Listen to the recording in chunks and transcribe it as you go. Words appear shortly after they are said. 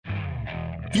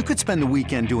You could spend the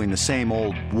weekend doing the same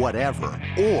old whatever,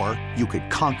 or you could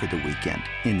conquer the weekend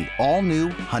in the all-new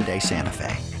Hyundai Santa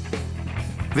Fe.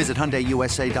 Visit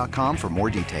HyundaiUSA.com for more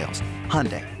details.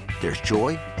 Hyundai, there's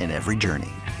joy in every journey.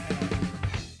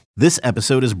 This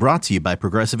episode is brought to you by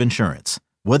Progressive Insurance.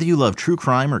 Whether you love true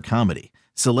crime or comedy,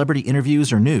 celebrity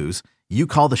interviews or news, you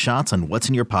call the shots on what's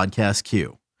in your podcast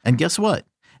queue. And guess what?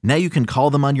 Now you can call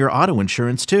them on your auto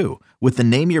insurance too with the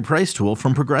Name Your Price tool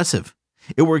from Progressive.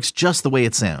 It works just the way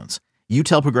it sounds. You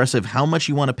tell Progressive how much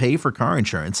you want to pay for car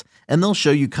insurance, and they'll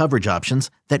show you coverage options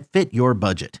that fit your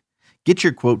budget. Get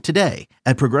your quote today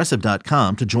at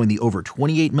Progressive.com to join the over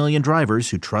 28 million drivers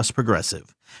who trust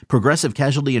Progressive. Progressive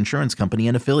Casualty Insurance Company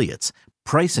and Affiliates.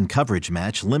 Price and coverage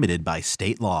match limited by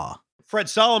state law. Fred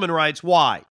Solomon writes,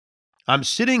 why? I'm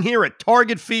sitting here at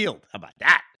Target Field. How about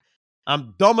that?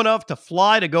 I'm dumb enough to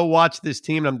fly to go watch this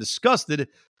team, and I'm disgusted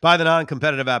by the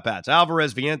non-competitive at-bats.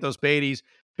 Alvarez, Vientos, Beatty,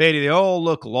 they all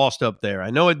look lost up there.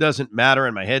 I know it doesn't matter,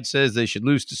 and my head says they should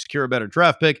lose to secure a better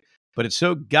draft pick, but it's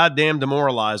so goddamn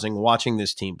demoralizing watching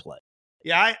this team play.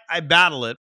 Yeah, I battle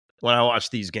it when I watch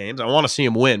these games. I want to see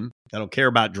them win. I don't care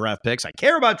about draft picks. I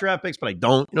care about draft picks, but I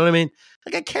don't. You know what I mean?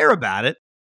 Like, I care about it.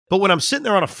 But when I'm sitting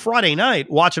there on a Friday night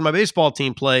watching my baseball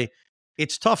team play,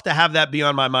 it's tough to have that be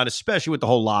on my mind, especially with the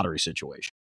whole lottery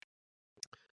situation.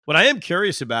 What I am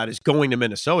curious about is going to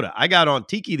Minnesota. I got on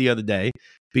Tiki the other day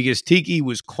because Tiki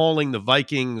was calling the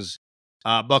Vikings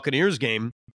Buccaneers game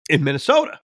in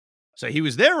Minnesota. So he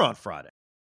was there on Friday.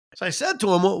 So I said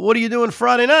to him, what are you doing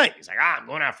Friday night? He's like, I'm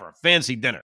going out for a fancy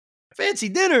dinner. Fancy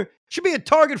dinner? Should be at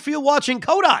Target Field watching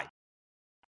Kodai.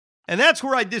 And that's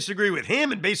where I disagree with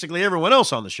him and basically everyone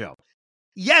else on the show.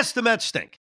 Yes, the Mets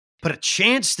stink. But a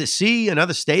chance to see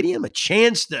another stadium? A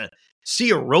chance to see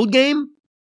a road game?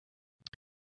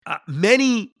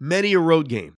 Many a road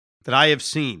game that I have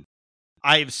seen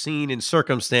in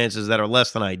circumstances that are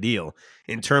less than ideal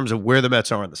in terms of where the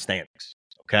Mets are in the standings.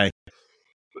 Okay?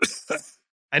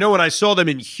 I know when I saw them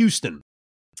in Houston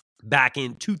back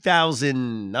in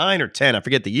 2009 or 10, I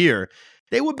forget the year,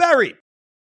 they were buried.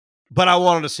 But I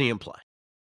wanted to see them play.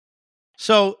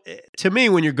 So to me,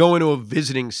 when you're going to a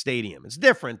visiting stadium, it's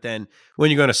different than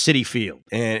when you're going to Citi Field.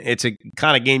 And it's a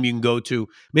kind of game you can go to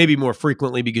maybe more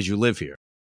frequently because you live here.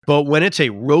 But when it's a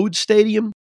road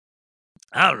stadium,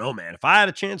 I don't know, man. If I had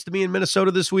a chance to be in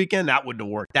Minnesota this weekend, that wouldn't have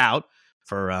worked out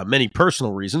for many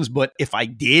personal reasons. But if I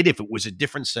did, if it was a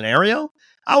different scenario,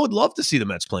 I would love to see the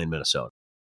Mets play in Minnesota.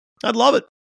 I'd love it.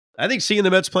 I think seeing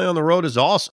the Mets play on the road is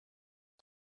awesome.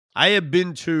 I have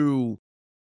been to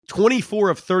 24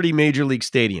 of 30 major league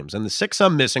stadiums, and the 6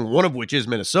 I'm missing, one of which is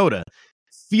Minnesota,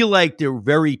 feel like they're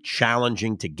very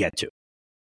challenging to get to.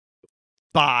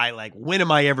 By, like, when am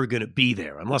I ever going to be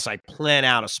there? Unless I plan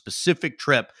out a specific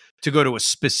trip to go to a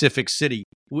specific city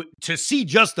to see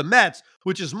just the Mets,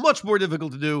 which is much more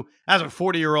difficult to do as a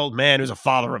 40-year-old man who's a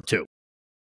father of 2.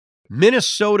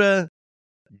 Minnesota,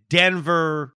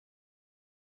 Denver,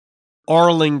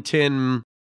 Arlington,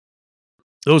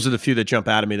 those are the few that jump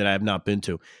out at me that I have not been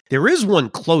to. There is one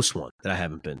close one that I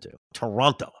haven't been to.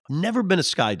 Toronto. Never been to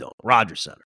Skydome, Rogers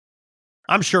Center.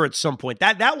 I'm sure at some point.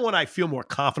 That one I feel more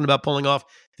confident about pulling off.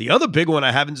 The other big one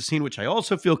I haven't seen, which I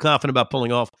also feel confident about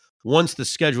pulling off once the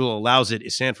schedule allows it,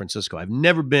 is San Francisco. I've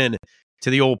never been to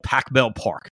the old Pac Bell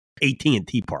Park,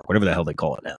 AT&T Park, whatever the hell they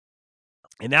call it now.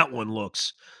 And that one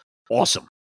looks awesome.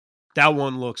 That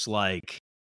one looks like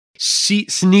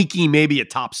sneaky, maybe a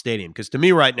top stadium. Because to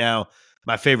me right now,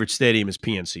 my favorite stadium is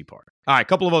PNC Park. All right, a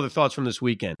couple of other thoughts from this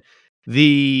weekend.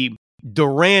 The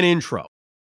Duran intro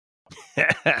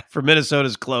for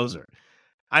Minnesota's closer.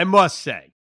 I must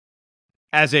say,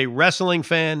 as a wrestling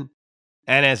fan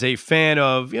and as a fan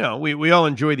of, we all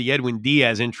enjoy the Edwin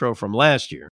Diaz intro from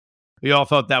last year. We all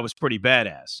thought that was pretty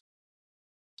badass.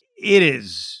 It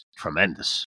is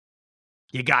tremendous.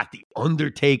 You got the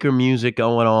Undertaker music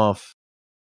going off.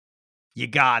 You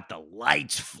got the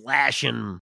lights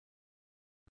flashing.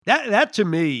 That to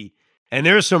me, and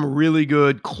there's some really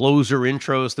good closer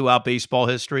intros throughout baseball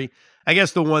history. I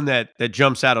guess the one that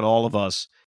jumps out at all of us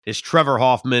is Trevor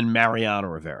Hoffman, Mariano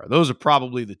Rivera. Those are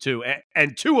probably the two,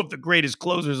 and 2 of the greatest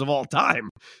closers of all time.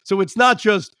 So it's not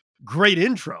just great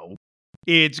intro.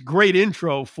 It's great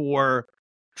intro for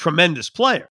tremendous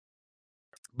player.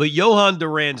 But Johan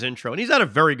Duran's intro, and he's had a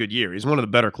very good year. He's one of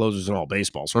the better closers in all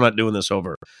baseball. So we're not doing this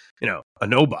over, a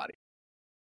nobody.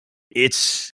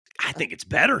 I think it's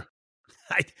better.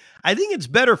 I think it's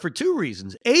better for 2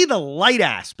 reasons. A, the light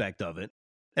aspect of it.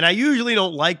 And I usually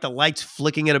don't like the lights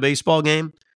flicking at a baseball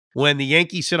game. When the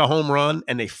Yankees hit a home run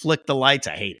and they flick the lights,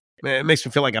 I hate it. It makes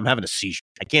me feel like I'm having a seizure.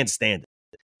 I can't stand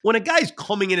it. When a guy's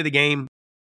coming into the game,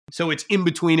 so it's in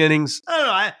between innings, I don't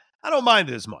know. I don't mind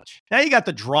it as much. Now you got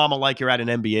the drama like you're at an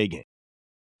NBA game.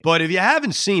 But if you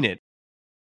haven't seen it,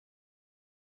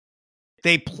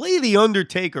 they play the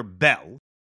Undertaker bell.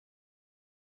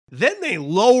 Then they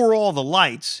lower all the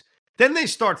lights. Then they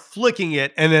start flicking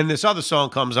it. And then this other song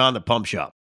comes on to pump you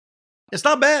up. It's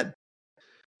not bad.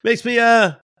 Makes me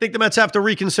think the Mets have to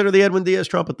reconsider the Edwin Diaz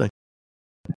trumpet thing.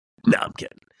 No, I'm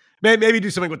kidding. Maybe do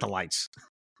something with the lights.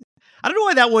 I don't know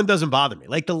why that one doesn't bother me.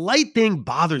 Like, the light thing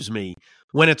bothers me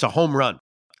when it's a home run. I'm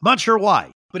not sure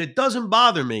why, but it doesn't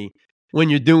bother me when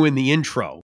you're doing the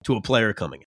intro to a player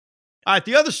coming in. All right,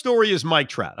 the other story is Mike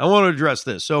Trout. I want to address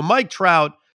this. So Mike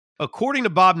Trout, according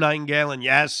to Bob Nightingale, and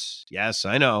yes,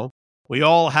 I know, we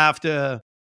all have to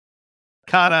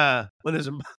kind of,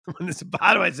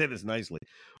 how do I say this nicely?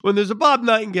 When there's a Bob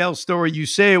Nightingale story, you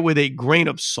say it with a grain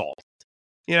of salt.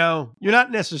 You know, you're not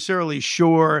necessarily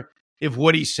sure if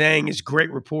what he's saying is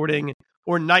great reporting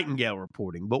or Nightingale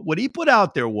reporting. But what he put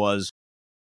out there was,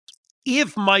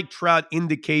 if Mike Trout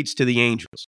indicates to the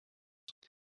Angels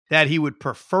that he would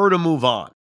prefer to move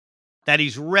on, that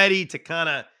he's ready to kind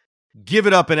of give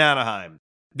it up in Anaheim,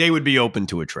 they would be open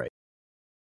to a trade.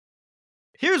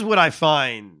 Here's what I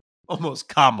find almost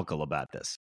comical about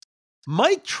this.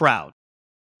 Mike Trout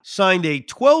signed a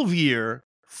 12-year,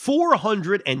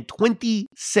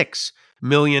 $426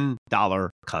 million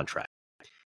contract.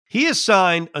 He is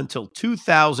signed until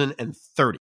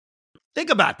 2030. Think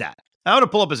about that. I want to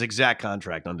pull up his exact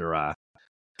contract under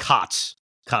Cott's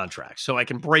contract so I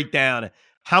can break down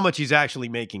how much he's actually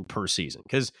making per season.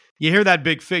 Because you hear that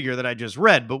big figure that I just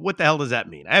read, but what the hell does that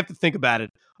mean? I have to think about it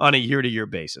on a year-to-year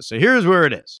basis. So here's where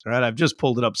it is. All right, I've just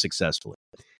pulled it up successfully.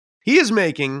 He is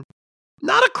making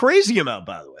not a crazy amount,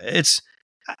 by the way.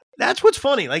 That's what's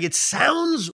funny. Like, it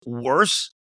sounds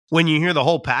worse when you hear the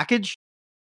whole package.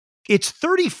 It's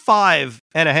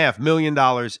 $35.5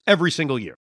 million every single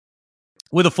year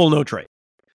with a full no trade.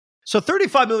 So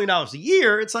 $35 million a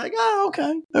year, it's like, oh,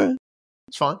 okay, all right,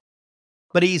 it's fine.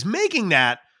 But he's making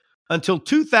that until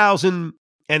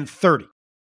 2030.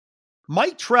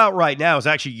 Mike Trout right now is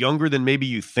actually younger than maybe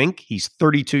you think. He's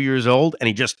 32 years old, and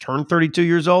he just turned 32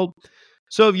 years old.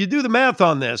 So if you do the math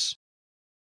on this,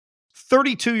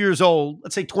 32 years old,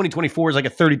 let's say 2024 is like a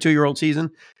 32-year-old season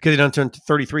because he doesn't turn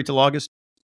 33 till August.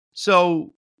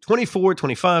 So 24,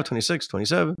 25, 26,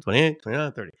 27, 28,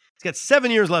 29, 30. He's got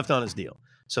 7 years left on his deal.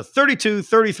 So 32,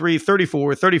 33,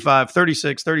 34, 35,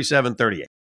 36, 37, 38.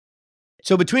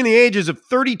 So between the ages of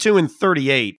 32 and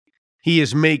 38, he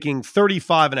is making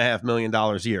 $35.5 million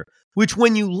a year, which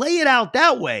when you lay it out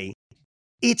that way,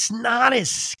 it's not as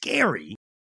scary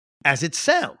as it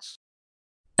sounds.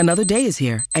 Another day is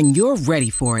here, and you're ready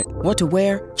for it. What to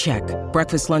wear? Check.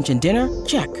 Breakfast, lunch, and dinner?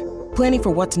 Check. Planning for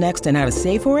what's next and how to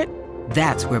save for it?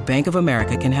 That's where Bank of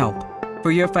America can help. For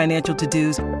your financial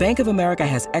to-dos, Bank of America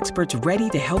has experts ready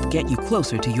to help get you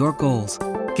closer to your goals.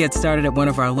 Get started at one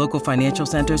of our local financial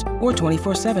centers or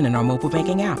 24/7 in our mobile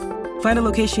banking app. Find a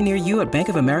location near you at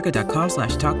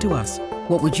bankofamerica.com/talktous.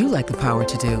 What would you like the power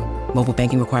to do? Mobile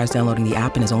banking requires downloading the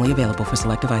app and is only available for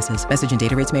select devices. Message and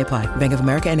data rates may apply. Bank of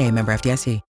America N.A., member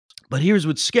FDIC. But here's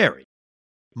what's scary.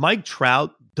 Mike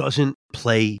Trout doesn't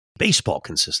play baseball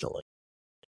consistently.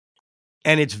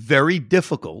 And it's very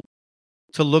difficult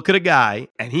to look at a guy,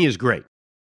 and he is great.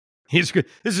 He's good.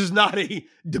 This is not a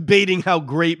debating how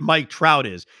great Mike Trout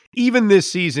is. Even this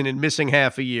season, in missing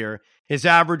half a year, his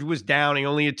average was down. He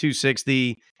only had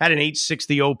 260, had an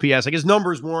 860 OPS. Like, his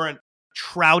numbers weren't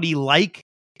Trouty-like,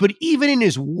 but even in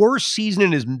his worst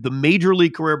season in the major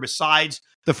league career, besides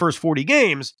the first 40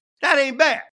 games, that ain't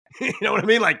bad. You know what I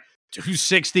mean? Like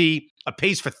 260, a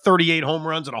pace for 38 home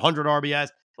runs and 100 RBIs.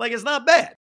 Like, it's not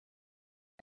bad.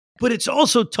 But it's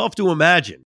also tough to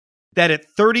imagine that at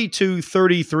 32,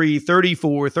 33,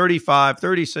 34, 35,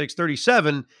 36,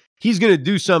 37, he's going to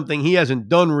do something he hasn't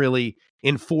done really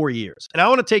in 4 years. And I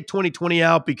want to take 2020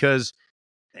 out because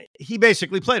he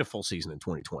basically played a full season in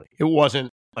 2020. It wasn't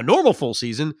a normal full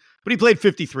season, but he played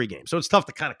 53 games. So it's tough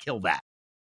to kind of kill that.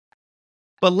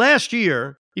 But last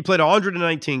year, he played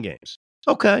 119 games.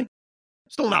 Okay.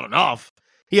 Still not enough.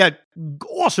 He had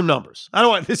awesome numbers.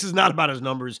 This is not about his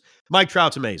numbers. Mike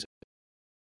Trout's amazing.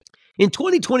 In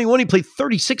 2021, he played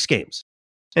 36 games.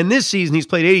 And this season, he's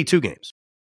played 82 games.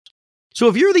 So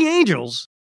if you're the Angels,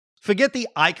 forget the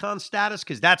icon status,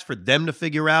 because that's for them to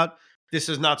figure out. This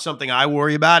is not something I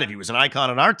worry about. If he was an icon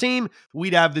on our team,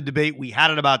 we'd have the debate. We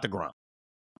had it about DeGrom.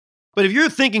 But if you're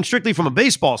thinking strictly from a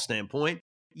baseball standpoint,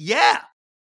 yeah,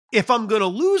 if I'm going to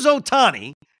lose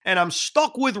Ohtani and I'm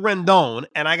stuck with Rendon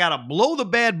and I got to blow the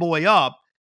bad boy up,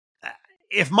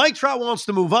 if Mike Trout wants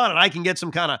to move on and I can get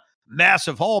some kind of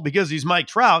massive haul because he's Mike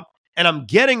Trout, and I'm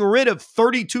getting rid of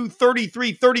 32,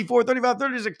 33, 34, 35,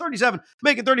 36, 37,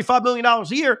 making $35 million a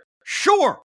year,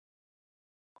 sure.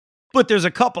 But there's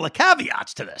a couple of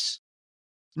caveats to this.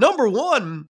 Number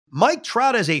one, Mike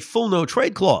Trout has a full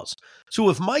no-trade clause. So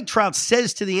if Mike Trout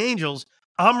says to the Angels,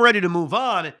 I'm ready to move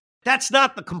on, that's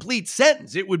not the complete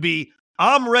sentence. It would be,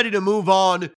 I'm ready to move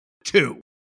on to.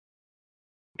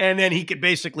 And then he could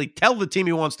basically tell the team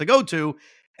he wants to go to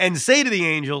and say to the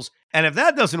Angels, and if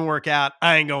that doesn't work out,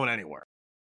 I ain't going anywhere.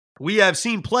 We have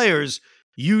seen players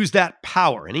use that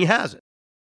power, and he has it.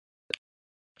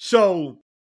 So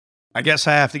I guess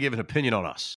I have to give an opinion on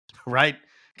us, right?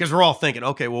 Because we're all thinking,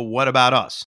 okay, well, what about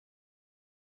us?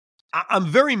 I'm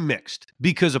very mixed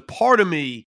because a part of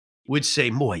me would say,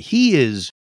 boy, he is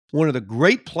one of the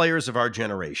great players of our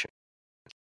generation.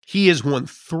 He has won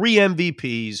 3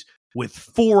 MVPs with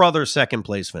 4 other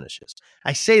second-place finishes.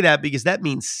 I say that because that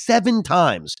means 7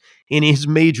 times in his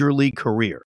major league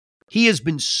career. He has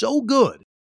been so good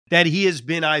that he has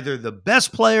been either the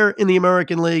best player in the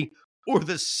American League or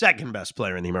the second best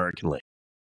player in the American League.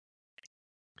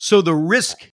 So the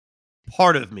risk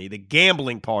part of me, the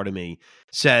gambling part of me,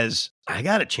 says, I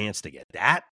got a chance to get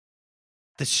that.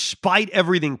 Despite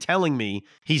everything telling me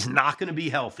he's not going to be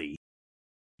healthy,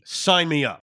 sign me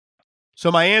up.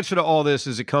 So my answer to all this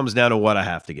is it comes down to what I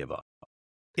have to give up.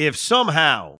 If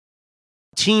somehow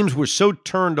teams were so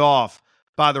turned off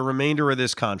by the remainder of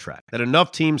this contract that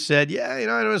enough teams said, yeah, I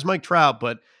know it's Mike Trout,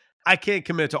 but I can't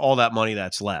commit to all that money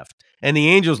that's left. And the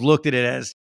Angels looked at it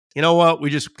as, you know what, we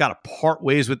just got to part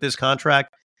ways with this contract.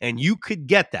 And you could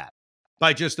get that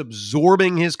by just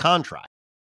absorbing his contract.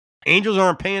 Angels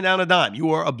aren't paying down a dime.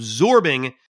 You are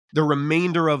absorbing the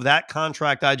remainder of that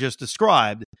contract I just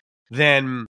described.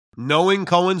 Then, knowing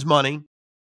Cohen's money,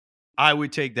 I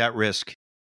would take that risk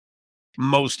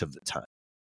most of the time.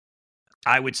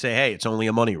 I would say, hey, it's only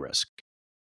a money risk.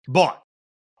 But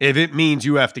if it means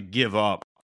you have to give up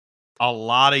a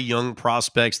lot of young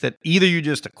prospects that either you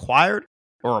just acquired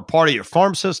or are part of your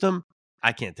farm system,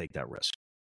 I can't take that risk.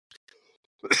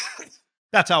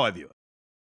 That's how I view it.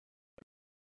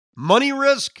 Money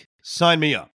risk, sign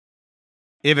me up.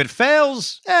 If it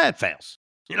fails, it fails.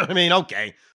 You know what I mean?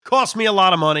 Okay. Cost me a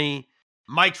lot of money.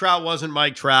 Mike Trout wasn't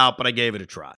Mike Trout, but I gave it a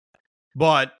try.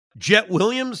 But Jet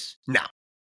Williams? No.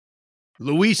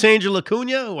 Luis Angel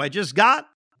Acuna, who I just got?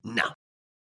 No.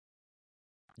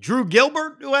 Drew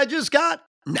Gilbert, who I just got?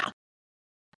 No.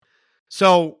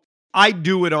 So I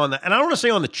do it on the, and I don't want to say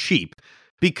on the cheap,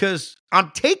 because I'm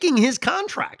taking his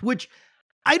contract, which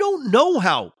I don't know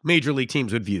how major league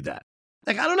teams would view that.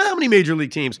 Like, I don't know how many major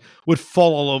league teams would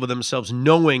fall all over themselves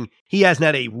knowing he hasn't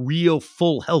had a real,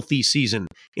 full, healthy season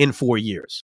in 4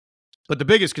 years. But the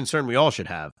biggest concern we all should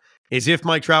have is if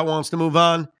Mike Trout wants to move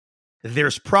on,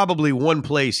 there's probably one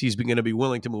place he's going to be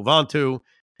willing to move on to,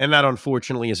 and that,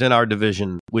 unfortunately, is in our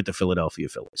division with the Philadelphia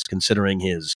Phillies, considering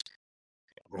his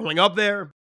growing up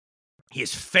there,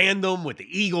 his fandom with the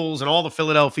Eagles and all the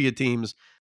Philadelphia teams.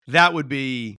 That would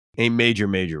be a major,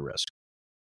 major risk.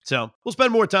 So we'll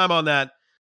spend more time on that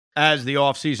as the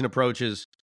offseason approaches.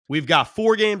 We've got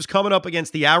 4 games coming up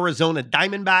against the Arizona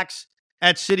Diamondbacks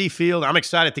at Citi Field. I'm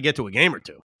excited to get to a game or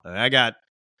two. I got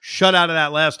shut out of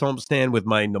that last homestand with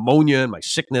my pneumonia and my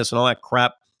sickness and all that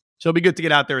crap. So it'll be good to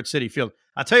get out there at Citi Field.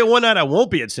 I'll tell you one night I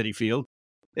won't be at Citi Field,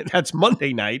 and that's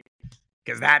Monday night,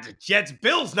 because that's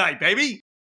Jets-Bills night, baby.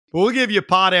 We'll give you a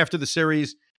pod after the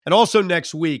series. And also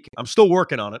next week, I'm still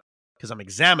working on it because I'm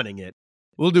examining it.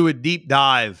 We'll do a deep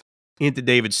dive into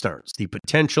David Stearns, the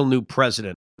potential new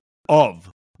president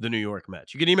of the New York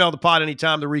Mets. You can email the pod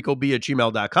anytime,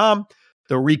 thericob@gmail.com,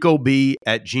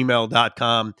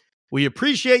 thericob@gmail.com. We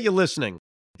appreciate you listening,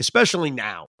 especially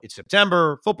now. It's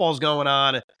September. Football's going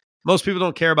on. Most people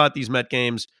don't care about these Met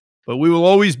games, but we will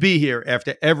always be here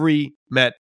after every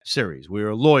Met series. We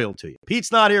are loyal to you.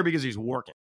 Pete's not here because he's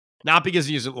working, not because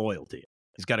he isn't loyal to you.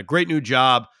 He's got a great new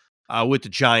job with the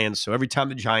Giants. So every time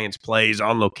the Giants play, he's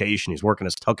on location. He's working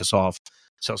his tuchus off.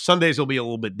 So Sundays will be a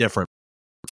little bit different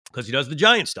because he does the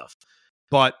Giant stuff.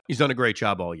 But he's done a great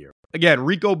job all year. Again,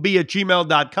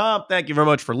 ricob@gmail.com. Thank you very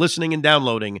much for listening and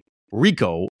downloading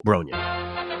Rico Brogna.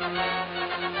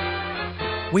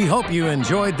 We hope you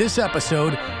enjoyed this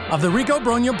episode of the Rico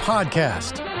Brogna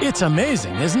podcast. It's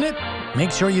amazing, isn't it?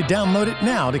 Make sure you download it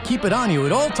now to keep it on you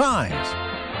at all times.